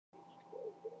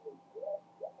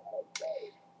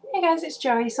Hey guys, it's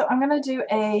Joey. So I'm going to do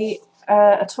a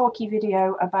talky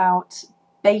video about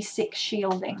basic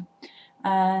shielding,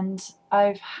 and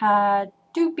I've had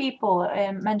two people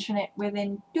mention it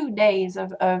within 2 days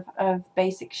of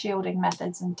basic shielding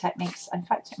methods and techniques. In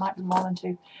fact, it might be more than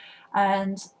two.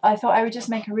 And I thought I would just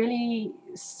make a really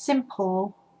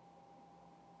simple,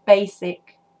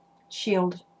 basic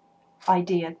shield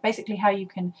idea. Basically how you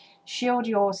can shield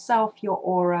yourself, your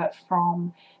aura,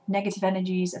 from negative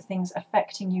energies of things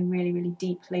affecting you really, really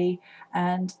deeply,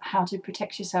 and how to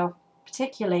protect yourself,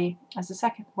 particularly as a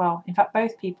second, well, in fact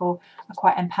both people are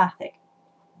quite empathic,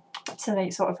 so they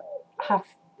sort of have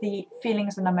the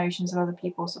feelings and emotions of other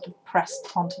people sort of pressed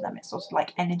onto them. It's sort of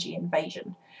like energy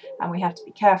invasion, and we have to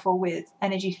be careful with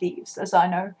energy thieves, as I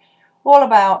know all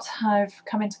about. I've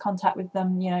come into contact with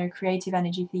them, you know, creative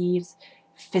energy thieves,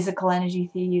 physical energy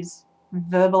thieves,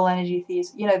 verbal energy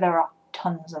thieves, you know, there are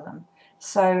tons of them.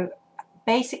 So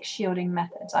basic shielding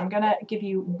methods. I'm going to give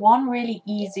you one really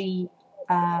easy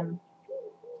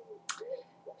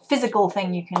physical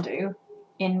thing you can do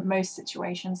in most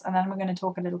situations, and then we're going to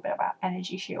talk a little bit about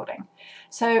energy shielding.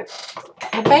 So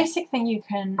the basic thing you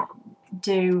can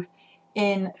do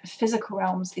in physical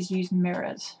realms is use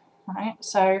mirrors, right?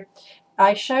 So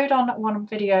I showed on one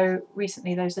video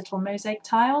recently those little mosaic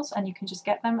tiles, and you can just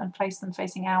get them and place them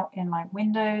facing out in like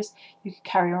windows. You could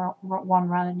carry one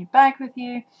around in your bag with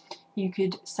you. You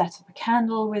could set up a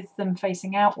candle with them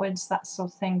facing outwards, that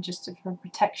sort of thing, just for a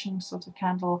protection sort of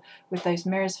candle with those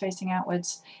mirrors facing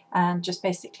outwards. And just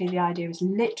basically the idea is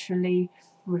literally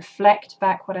reflect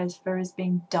back whatever is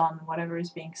being done, whatever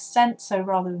is being sent. So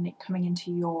rather than it coming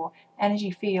into your energy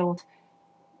field,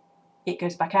 it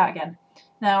goes back out again.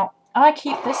 Now, I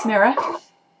keep this mirror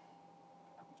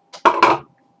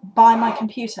by my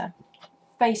computer,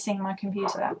 facing my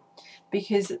computer,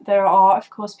 because there are, of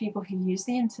course, people who use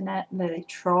the internet, they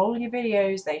troll your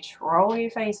videos, they troll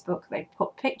your Facebook, they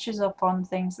put pictures up on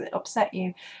things that upset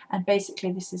you, and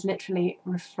basically this is literally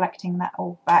reflecting that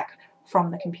all back from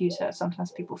the computer.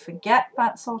 Sometimes people forget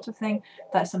that sort of thing.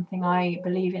 That's something I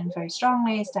believe in very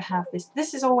strongly, is to have this.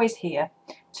 This is always here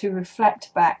to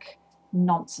reflect back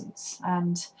nonsense.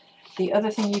 And the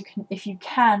other thing you can, if you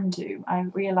can do, I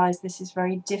realise this is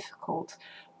very difficult,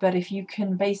 but if you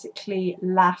can basically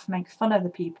laugh, make fun of the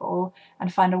people,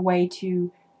 and find a way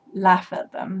to laugh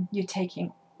at them, you're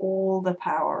taking all the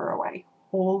power away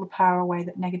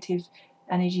that negative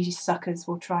energy suckers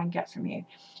will try and get from you.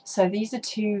 So these are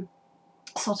two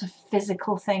sort of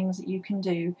physical things that you can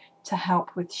do to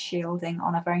help with shielding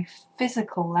on a very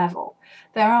physical level.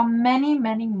 There are many,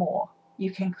 many more. You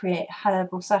can create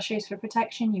herbal sachets for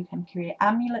protection, you can create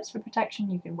amulets for protection,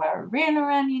 you can wear a rune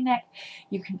around your neck,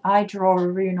 I draw a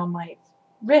rune on my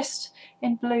wrist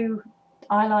in blue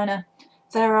eyeliner.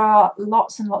 There are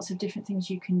lots and lots of different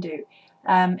things you can do.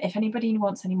 If anybody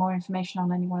wants any more information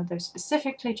on any one of those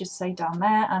specifically, just say down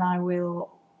there and I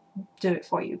will do it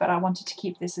for you. But I wanted to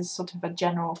keep this as sort of a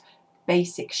general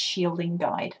basic shielding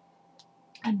guide,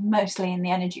 and mostly in the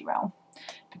energy realm,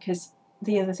 because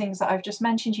the other things that I've just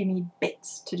mentioned, you need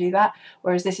bits to do that,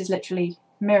 whereas this is literally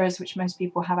mirrors, which most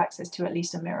people have access to, at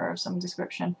least a mirror of some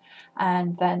description,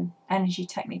 and then energy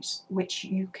techniques, which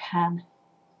you can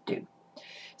do.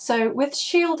 So with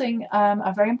shielding,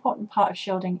 a very important part of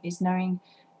shielding is knowing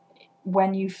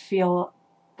when you feel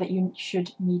that you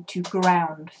should need to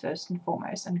ground first and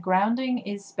foremost. And grounding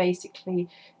is basically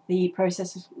the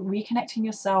process of reconnecting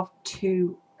yourself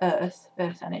to earth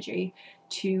energy,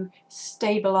 to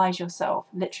stabilize yourself,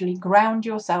 literally ground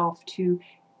yourself, to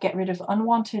get rid of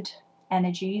unwanted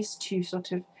energies, to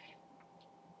sort of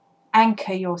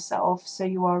anchor yourself so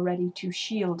you are ready to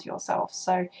shield yourself.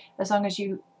 So as long as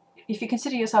if you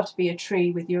consider yourself to be a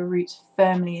tree with your roots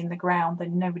firmly in the ground,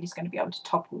 then nobody's going to be able to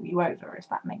topple you over, if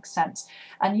that makes sense.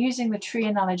 And using the tree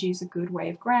analogy is a good way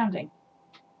of grounding.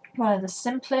 One of the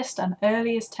simplest and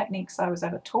earliest techniques I was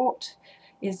ever taught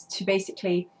is to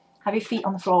basically have your feet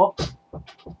on the floor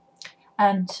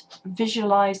and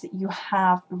visualize that you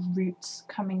have roots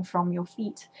coming from your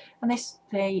feet, and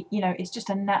it's just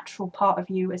a natural part of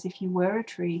you, as if you were a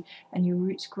tree and your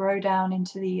roots grow down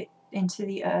into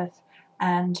the earth,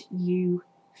 and you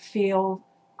feel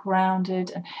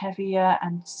grounded and heavier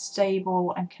and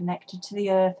stable and connected to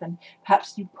the earth, and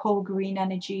perhaps you pull green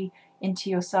energy into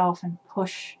yourself and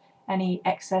push any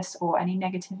excess or any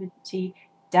negativity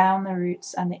down the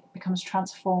roots, and it becomes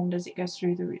transformed as it goes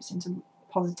through the roots into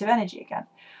positive energy again.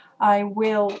 I've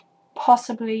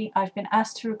been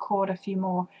asked to record a few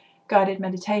more guided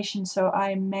meditations, so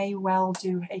I may well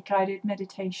do a guided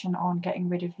meditation on getting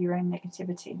rid of your own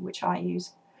negativity, which I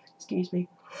use. Excuse me.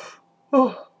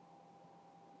 Oh.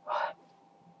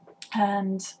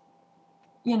 And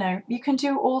you know, you can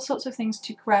do all sorts of things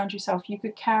to ground yourself. You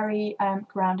could carry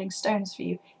grounding stones for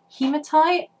you.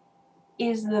 Hematite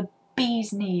is the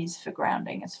bee's knees for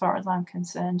grounding, as far as I'm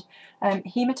concerned.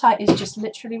 Hematite is just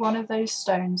literally one of those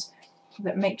stones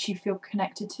that makes you feel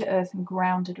connected to earth and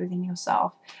grounded within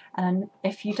yourself. And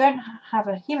if you don't have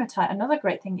a hematite, another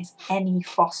great thing is any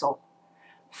fossil.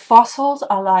 Fossils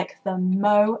are like the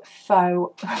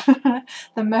mofo,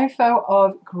 the mofo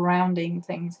of grounding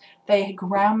things. They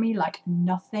ground me like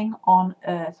nothing on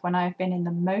earth. When I've been in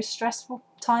the most stressful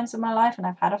times of my life and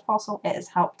I've had a fossil, it has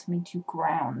helped me to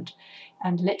ground.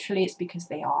 And literally it's because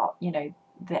they are, you know,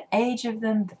 the age of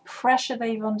them, the pressure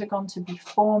they've undergone to be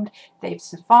formed, they've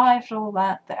survived all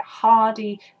that, they're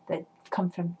hardy, they've come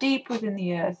from deep within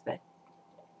the earth, they're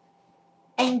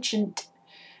ancient,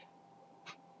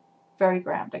 very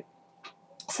grounding.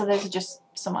 So those are just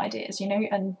some ideas, you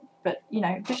know, but you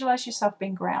know, visualize yourself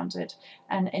being grounded,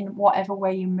 and in whatever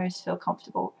way you most feel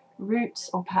comfortable. Roots,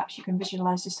 or perhaps you can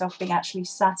visualize yourself being actually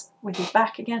sat with your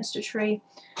back against a tree.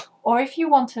 Or if you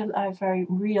want a very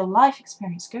real life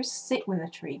experience, go sit with a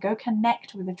tree, go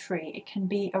connect with a tree. It can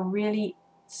be a really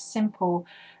simple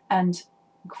and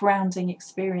grounding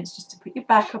experience, just to put your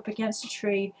back up against a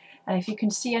tree, and if you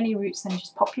can see any roots, then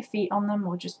just pop your feet on them,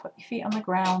 or just put your feet on the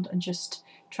ground and just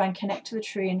try and connect to the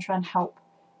tree and try and help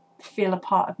feel a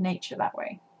part of nature that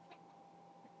way.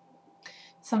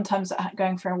 Sometimes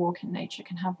going for a walk in nature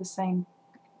can have the same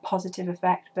positive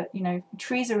effect, but you know,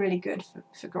 trees are really good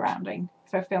for grounding,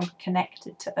 for feeling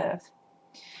connected to earth.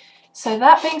 So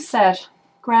that being said,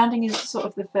 grounding is sort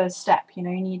of the first step. You know,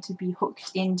 you need to be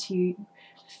hooked into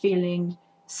feeling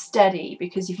steady,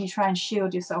 because if you try and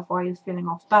shield yourself while you're feeling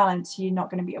off balance, you're not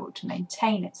going to be able to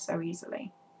maintain it so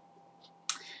easily.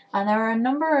 And there are a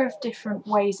number of different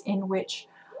ways in which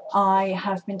I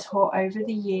have been taught over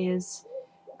the years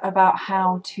about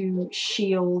how to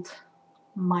shield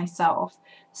myself.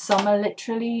 Some are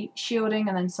literally shielding,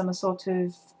 and then some are sort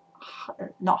of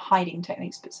not hiding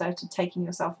techniques, but sort of taking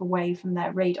yourself away from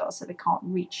their radar so they can't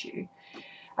reach you.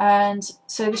 And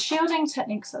so the shielding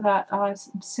techniques that are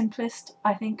simplest,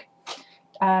 I think,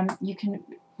 you can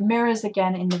mirrors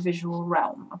again in the visual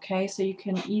realm. Okay, so you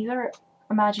can either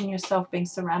imagine yourself being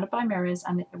surrounded by mirrors,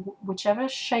 and whichever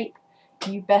shape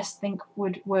you best think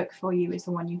would work for you is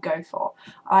the one you go for.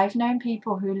 I've known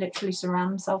people who literally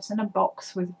surround themselves in a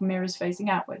box with mirrors facing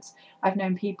outwards. I've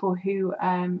known people who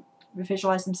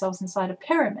visualize themselves inside a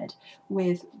pyramid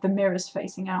with the mirrors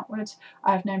facing outwards.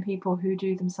 I've known people who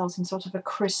do themselves in sort of a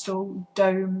crystal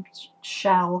domed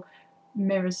shell,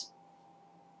 mirrors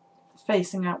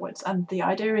facing outwards, and the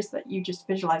idea is that you just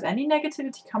visualize any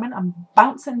negativity coming and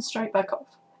bouncing straight back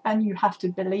off, and you have to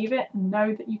believe it and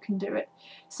know that you can do it.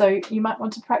 So you might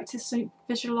want to practice some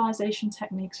visualization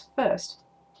techniques first.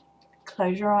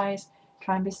 Close your eyes,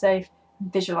 try and be safe,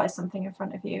 visualize something in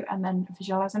front of you, and then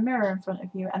visualize a mirror in front of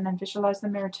you, and then visualize the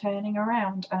mirror turning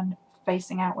around and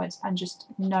facing outwards, and just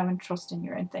know and trust in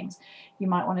your own things. You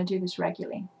might want to do this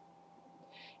regularly.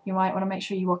 You might want to make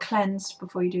sure you are cleansed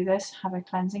before you do this. Have a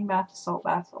cleansing bath, a salt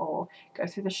bath, or go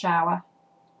through the shower,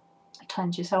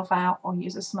 cleanse yourself out, or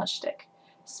use a smudge stick.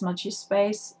 Smudge your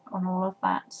space on all of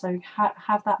that. So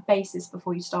have that basis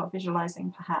before you start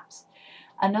visualizing, perhaps.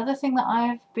 Another thing that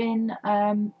I've been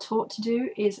taught to do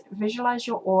is visualize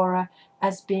your aura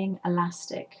as being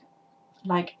elastic.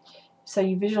 Like, so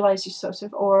you visualize your sort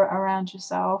of aura around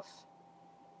yourself,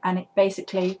 and it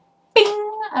basically,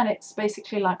 bing, and it's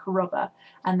basically like rubber,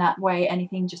 and that way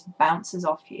anything just bounces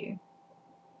off you.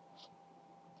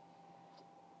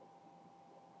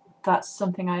 That's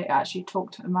something I actually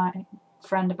talked to my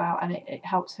friend about, and it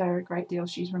helps her a great deal.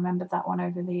 She's remembered that one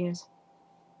over the years.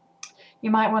 You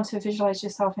might want to visualize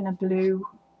yourself in a blue,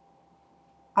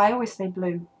 I always say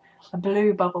blue, a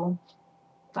blue bubble.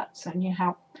 That's, and you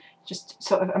know, just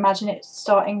sort of imagine it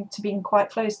starting to being quite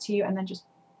close to you, and then just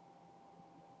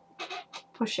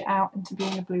push it out into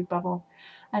being a blue bubble.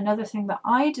 Another thing that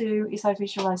I do is I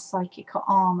visualize psychic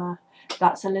armor.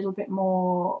 That's a little bit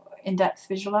more in-depth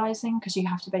visualizing, because you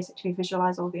have to basically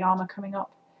visualize all the armor coming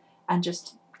up, and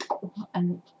just,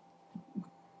 and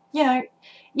you know,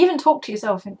 even talk to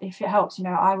yourself if it helps. You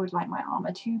know, I would like my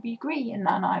armor to be green,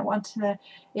 and I want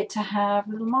it to have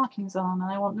little markings on,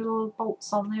 and I want little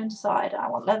bolts on the underside, and I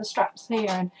want leather straps here.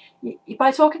 And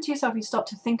by talking to yourself, you start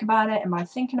to think about it, and by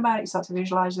thinking about it, you start to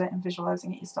visualize it, and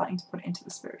visualizing it, you're starting to put it into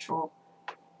the spiritual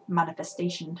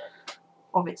manifestation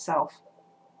of itself.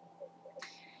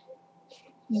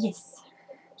 Yes.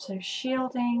 So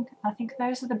shielding, I think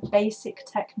those are the basic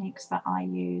techniques that I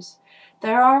use.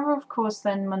 There are, of course,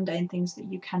 then mundane things that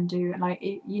you can do. Like,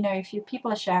 you know, if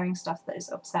people are sharing stuff that is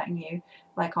upsetting you,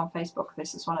 like on Facebook,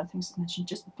 this is one of the things I mentioned,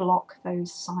 just block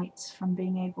those sites from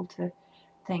being able to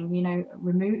you know,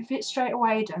 remove it straight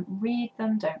away, don't read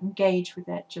them, don't engage with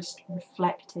it, just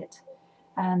reflect it,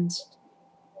 and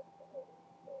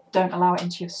don't allow it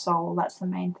into your soul. That's the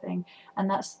main thing. And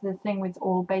that's the thing with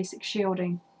all basic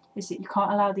shielding, is that you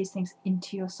can't allow these things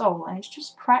into your soul. And it's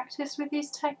just practice with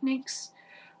these techniques.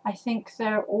 I think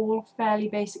they're all fairly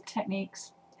basic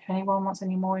techniques. If anyone wants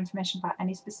any more information about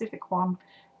any specific one,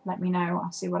 let me know.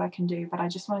 I'll see what I can do. But I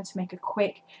just wanted to make a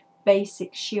quick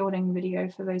basic shielding video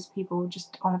for those people,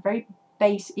 just on a very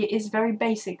basic, it is very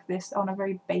basic, this, on a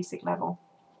very basic level.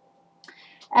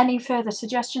 Any further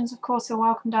suggestions, of course, are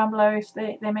welcome down below. If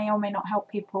they may or may not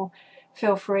help people,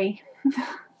 feel free.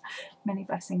 Many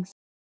blessings.